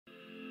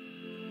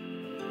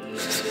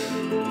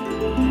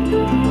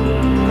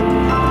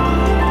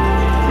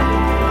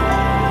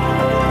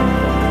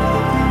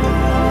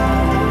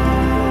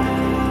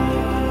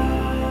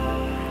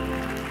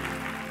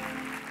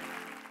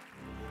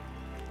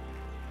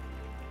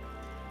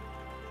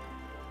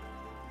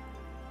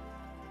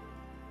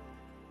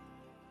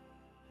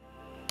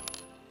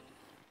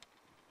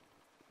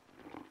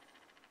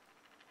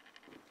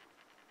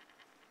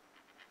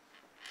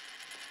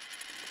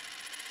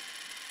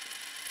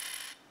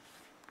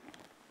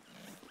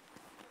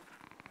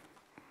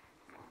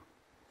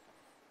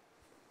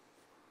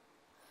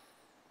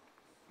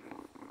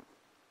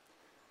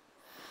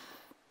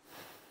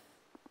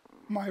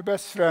My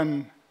best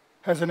friend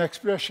has an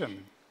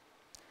expression.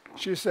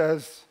 She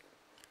says,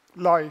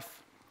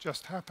 life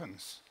just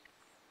happens.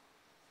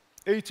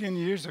 18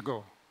 years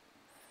ago,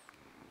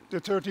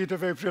 the 30th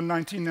of April,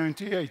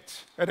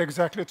 1998, at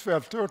exactly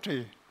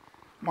 12:30,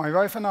 my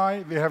wife and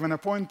I, we have an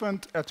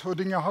appointment at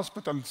Huddinge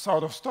Hospital,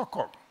 south of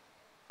Stockholm.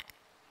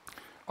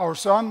 Our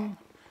son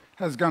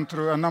has gone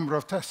through a number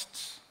of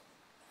tests,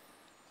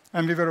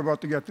 and we were about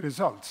to get the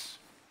results.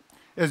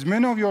 As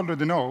many of you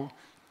already know,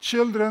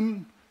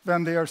 children,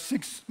 when they are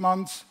 6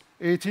 months,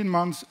 18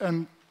 months,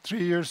 and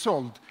 3 years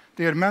old,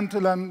 their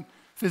mental and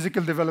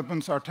physical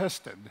developments are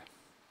tested.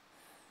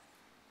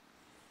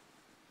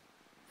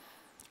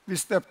 We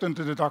stepped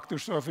into the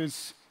doctor's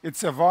office.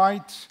 It's a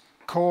white,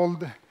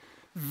 cold,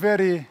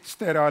 very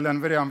sterile and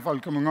very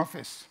unwelcoming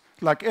office,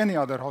 like any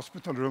other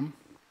hospital room.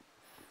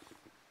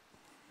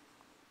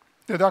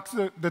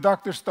 The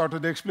doctor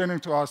started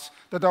explaining to us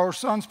that our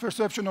son's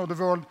perception of the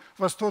world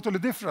was totally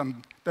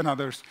different than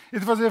others.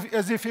 It was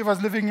as if he was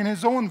living in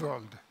his own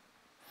world.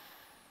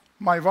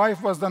 My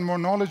wife was then more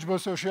knowledgeable,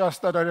 so she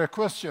asked a direct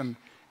question.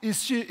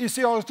 Is he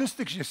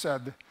autistic, she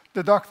said.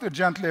 The doctor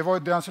gently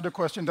avoided to answer the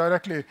question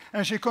directly,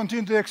 and she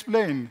continued to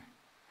explain.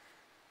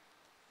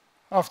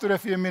 After a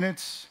few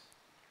minutes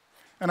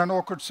and an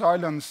awkward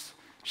silence,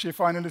 she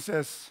finally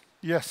says,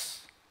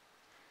 yes,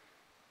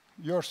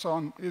 your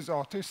son is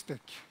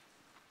autistic.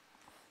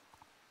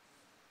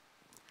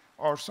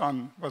 Our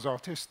son was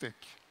autistic.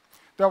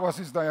 That was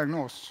his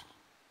diagnosis.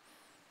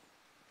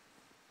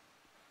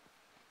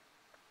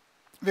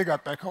 We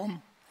got back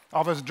home.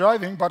 I was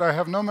driving, but I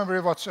have no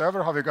memory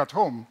whatsoever how we got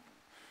home.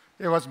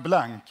 It was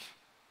blank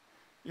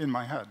in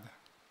my head.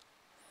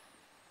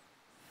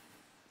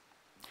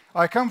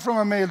 I come from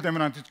a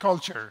male-dominated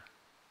culture.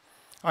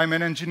 I'm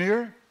an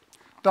engineer,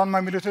 done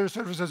my military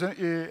service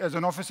as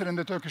an officer in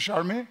the Turkish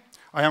army.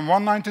 I am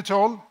 190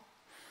 tall,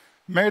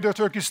 made of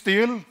Turkish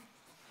steel,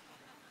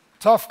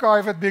 tough guy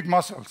with big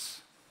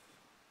muscles.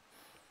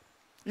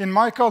 In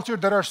my culture,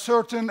 there are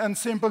certain and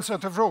simple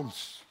set of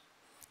rules.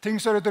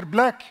 Things are either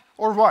black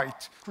or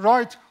white,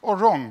 right or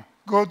wrong,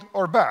 good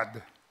or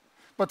bad.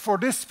 But for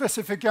this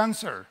specific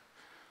answer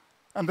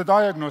and the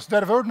diagnosis,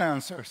 there were no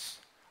answers.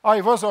 I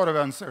was out of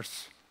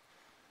answers.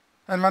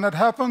 And when it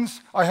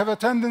happens, I have a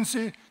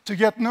tendency to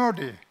get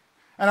nerdy.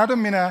 And I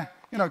don't mean a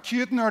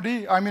cute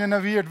nerdy, I mean in a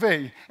weird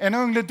way, and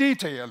only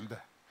detailed.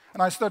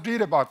 And I start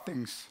reading about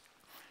things.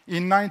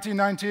 In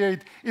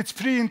 1998, it's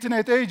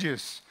pre-internet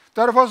ages.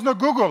 There was no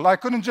Google. I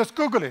couldn't just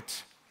Google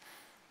it.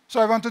 So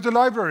I went to the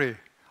library.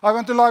 I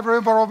went to the library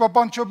and borrowed a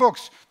bunch of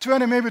books,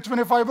 20, maybe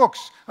 25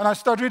 books, and I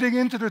started reading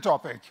into the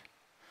topic.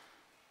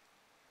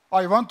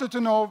 I wanted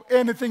to know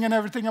anything and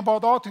everything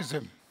about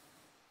autism.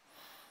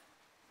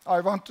 I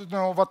wanted to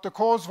know what the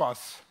cause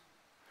was.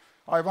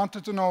 I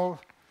wanted to know,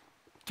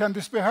 can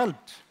this be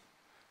helped?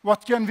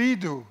 What can we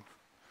do?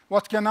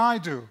 What can I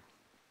do?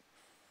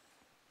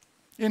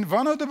 In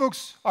one of the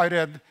books I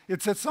read,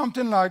 it said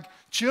something like,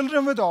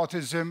 children with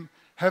autism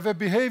have a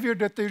behavior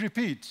that they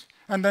repeat.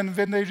 And then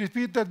when they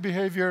repeat that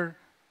behavior,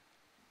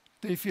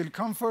 they feel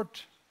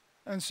comfort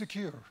and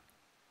secure.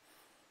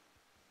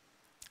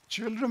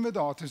 Children with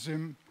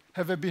autism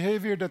have a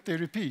behavior that they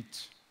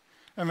repeat.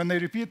 And when they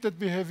repeat that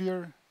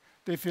behavior,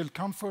 they feel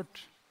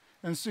comfort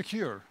and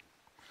secure.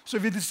 So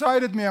we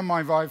decided, me and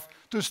my wife,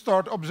 to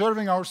start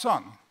observing our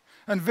son.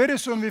 And very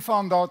soon we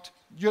found out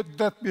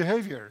that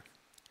behavior.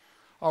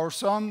 Our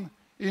son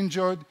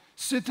enjoyed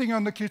sitting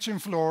on the kitchen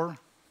floor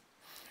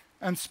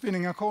and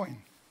spinning a coin.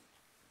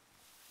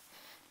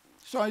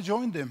 So I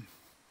joined him.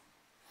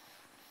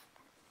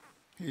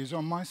 He is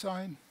on my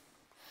side.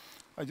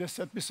 I just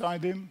sat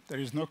beside him. There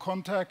is no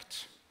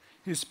contact.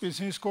 He spins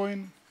his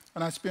coin,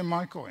 and I spin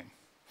my coin.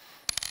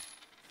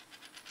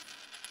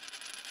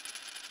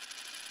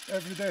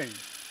 Every day,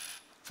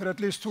 for at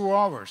least 2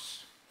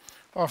 hours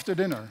after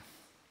dinner.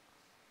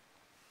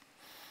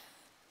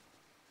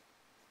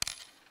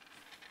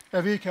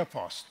 A week had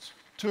passed,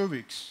 2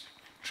 weeks,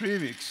 3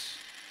 weeks,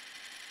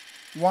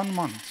 1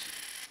 month,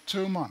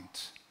 2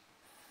 months.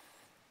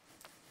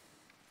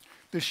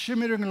 The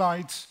shimmering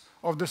lights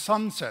of the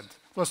sunset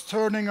was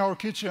turning our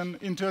kitchen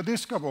into a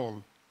disco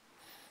ball.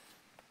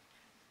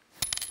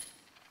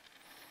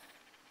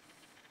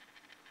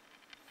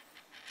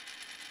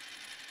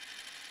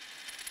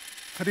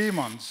 Three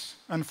months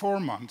and 4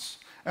 months.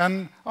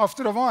 And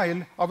after a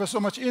while, I was so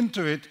much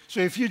into it, so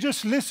if you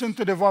just listen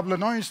to the wobbly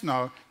noise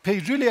now, pay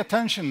really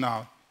attention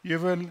now, you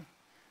will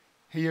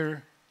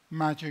hear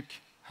magic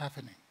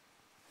happening.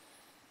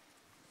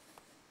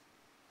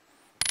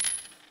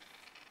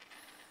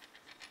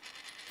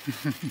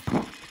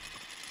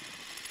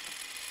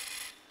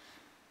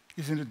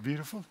 Isn't it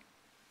beautiful?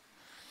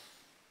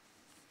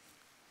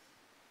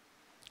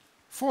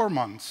 4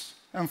 months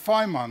and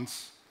 5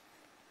 months.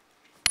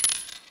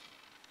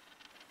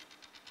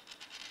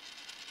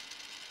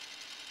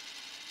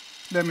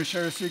 Let me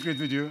share a secret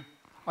with you.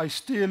 I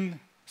still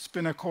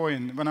spin a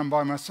coin when I'm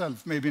by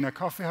myself, maybe in a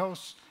coffee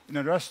house, in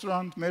a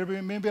restaurant,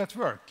 maybe at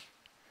work.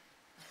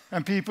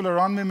 And people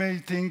around me may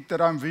think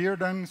that I'm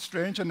weird and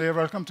strange, and they're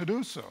welcome to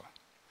do so.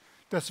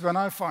 That's when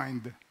I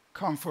find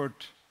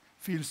comfort,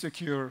 feel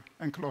secure,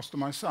 and close to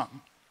my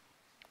son.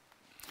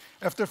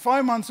 After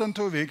 5 months and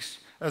 2 weeks,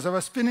 as I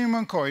was spinning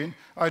my coin,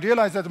 I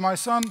realized that my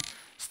son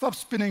stops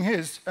spinning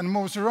his and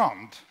moves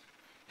around.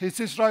 He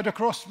sits right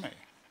across me.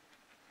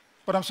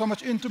 But I'm so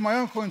much into my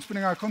own coin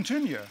spinning, I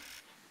continue.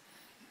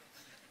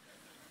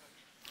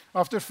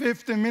 After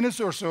 15 minutes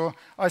or so,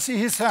 I see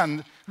his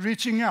hand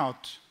reaching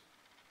out.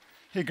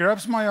 He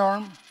grabs my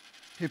arm,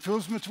 he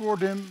pulls me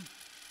toward him,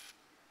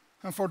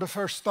 and for the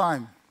first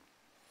time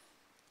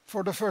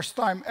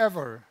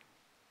ever,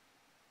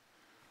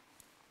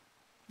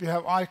 we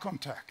have eye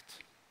contact.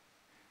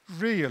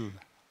 Real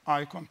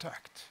eye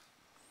contact.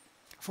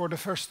 For the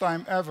first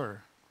time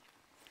ever,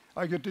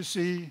 I get to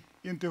see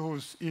into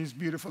his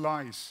beautiful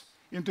eyes,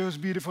 into his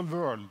beautiful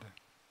world.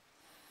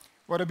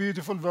 What a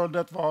beautiful world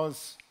that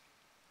was,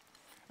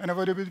 and a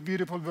very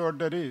beautiful world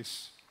that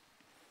is.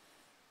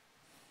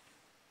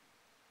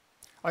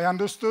 I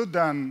understood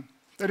then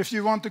that if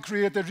you want to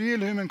create a real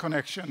human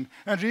connection,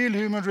 a real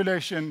human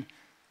relation,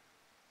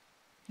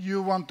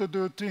 you want to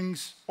do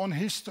things on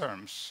his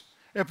terms.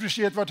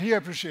 Appreciate what he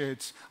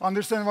appreciates,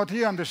 understand what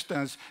he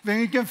understands. When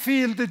you can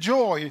feel the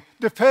joy,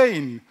 the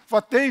pain,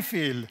 what they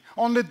feel,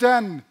 only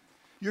then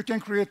you can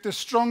create the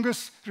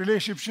strongest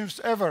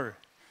relationships ever.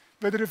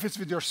 Whether if it's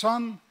with your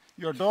son,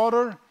 your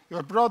daughter,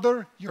 your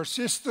brother, your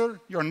sister,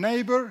 your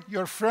neighbor,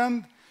 your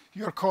friend,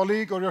 your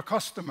colleague, or your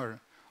customer.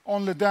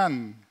 Only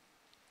then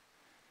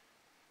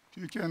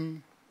you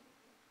can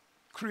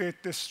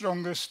create the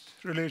strongest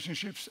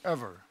relationships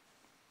ever.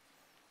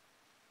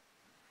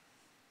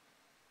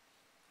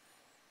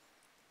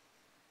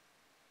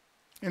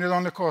 And it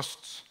only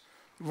costs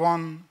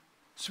 1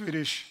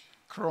 Swedish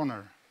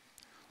kroner,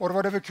 or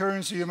whatever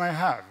currency you may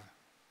have.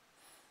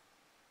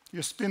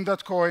 You spin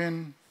that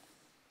coin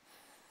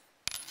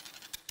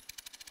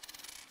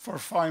for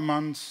 5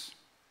 months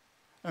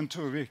and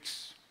 2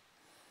 weeks.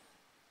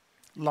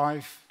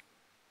 Life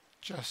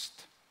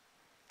just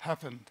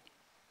happened.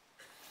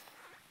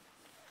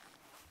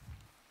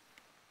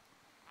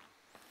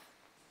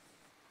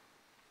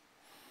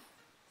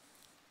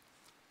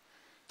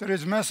 There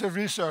is massive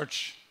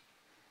research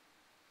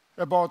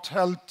about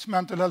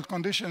mental health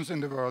conditions in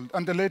the world,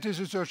 and the latest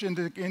research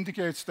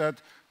indicates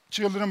that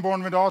children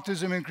born with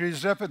autism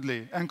increase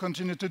rapidly and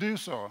continue to do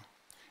so.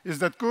 Is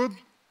that good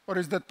or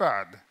is that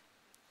bad?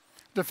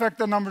 The fact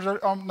that numbers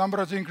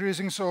are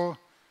increasing so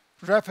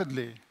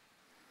rapidly,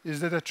 is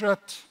that a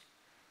threat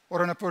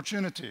or an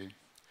opportunity?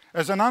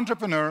 As an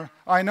entrepreneur,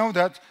 I know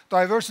that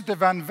diversity,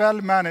 when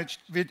well managed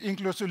with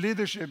inclusive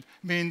leadership,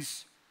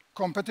 means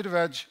competitive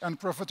edge and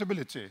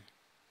profitability.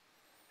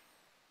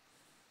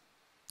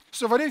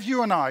 So what if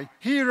you and I,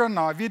 here and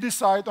now, we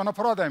decide on a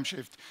paradigm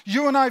shift?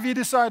 You and I, we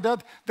decide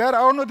that there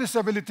are no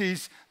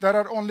disabilities, there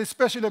are only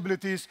special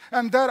abilities,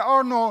 and there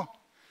are no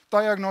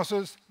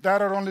diagnoses, there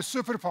are only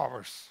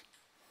superpowers.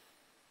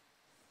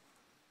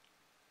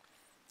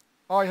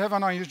 I have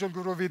an unusual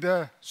guru with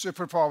a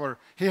superpower.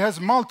 He has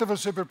multiple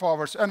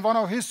superpowers, and one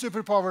of his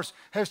superpowers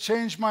has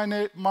changed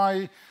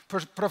my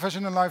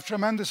professional life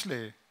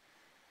tremendously,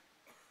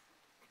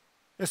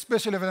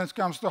 especially when it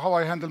comes to how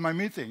I handle my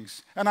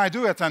meetings. And I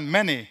do attend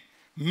many,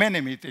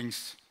 many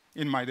meetings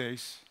in my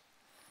days.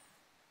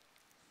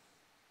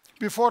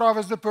 Before, I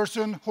was the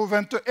person who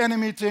went to any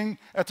meeting,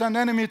 attend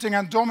any meeting,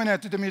 and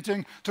dominated the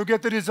meeting to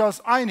get the results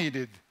I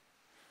needed.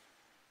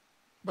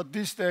 But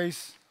these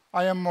days,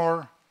 I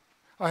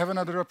have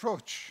another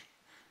approach.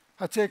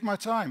 I take my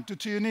time to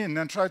tune in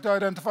and try to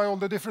identify all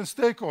the different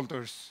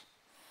stakeholders.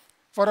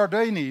 What are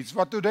their needs?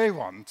 What do they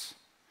want?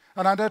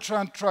 And I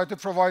try to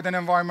provide an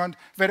environment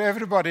where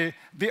everybody,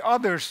 the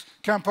others,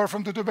 can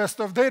perform to the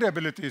best of their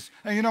abilities.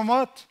 And you know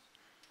what?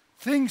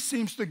 Things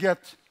seem to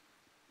get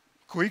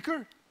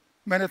quicker,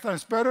 many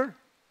times better,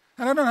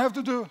 and I don't have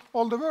to do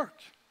all the work.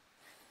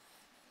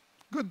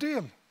 Good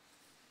deal.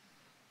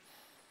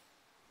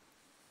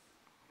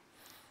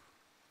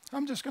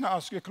 I'm just going to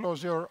ask you to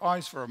close your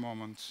eyes for a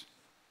moment.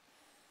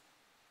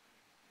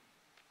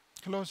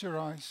 Close your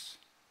eyes.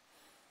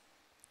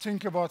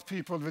 Think about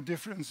people with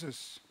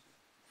differences.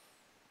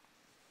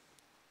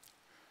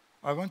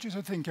 I want you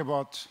to think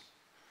about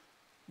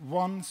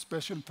one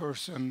special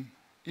person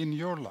in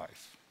your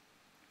life.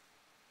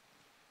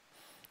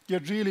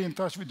 Get really in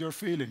touch with your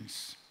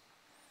feelings.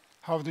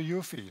 How do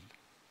you feel?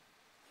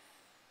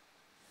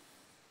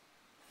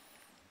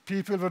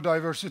 People with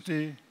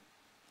diversity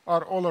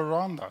are all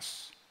around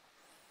us.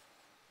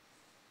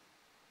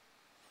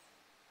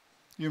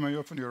 You may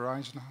open your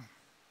eyes now.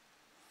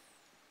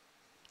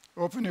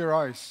 Open your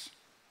eyes,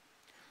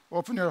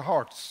 open your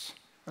hearts,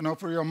 and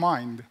open your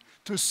mind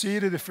to see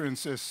the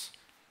differences.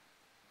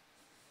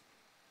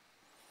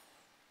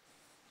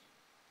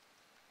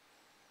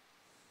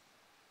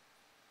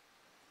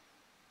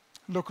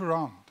 Look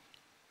around.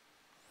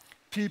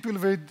 People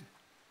with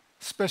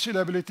special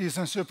abilities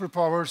and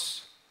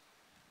superpowers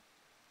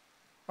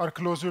are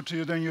closer to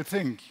you than you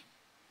think,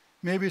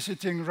 maybe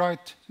sitting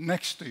right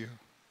next to you.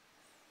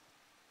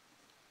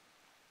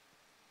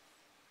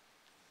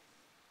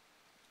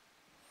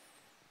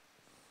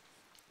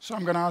 So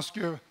I'm going to ask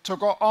you to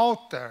go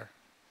out there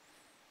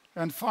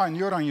and find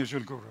your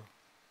unusual guru.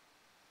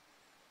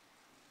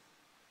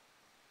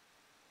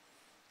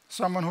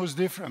 Someone who's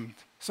different,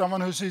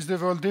 someone who sees the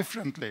world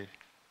differently.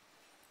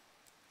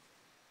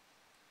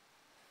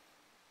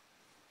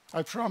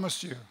 I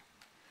promise you,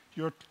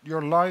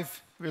 your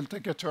life will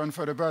take a turn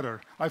for the better.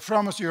 I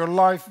promise you, your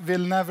life will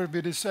never be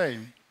the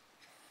same.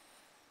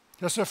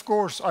 Yes, of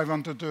course, I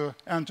wanted to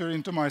enter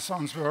into my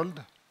son's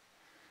world.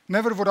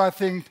 Never would I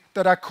think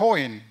that a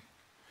coin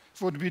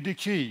would be the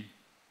key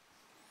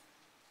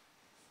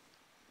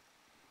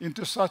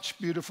into such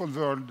beautiful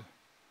world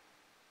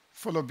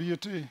full of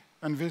beauty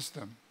and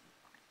wisdom.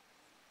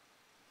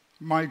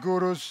 My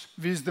guru's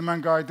wisdom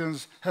and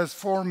guidance has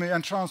formed me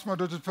and transformed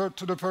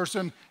to the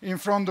person in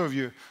front of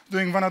you,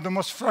 doing one of the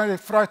most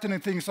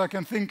frightening things I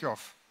can think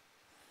of.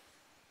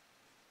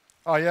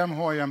 I am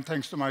who I am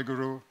thanks to my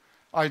guru.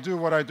 I do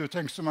what I do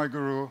thanks to my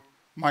guru,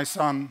 my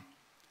son,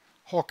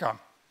 Håkan.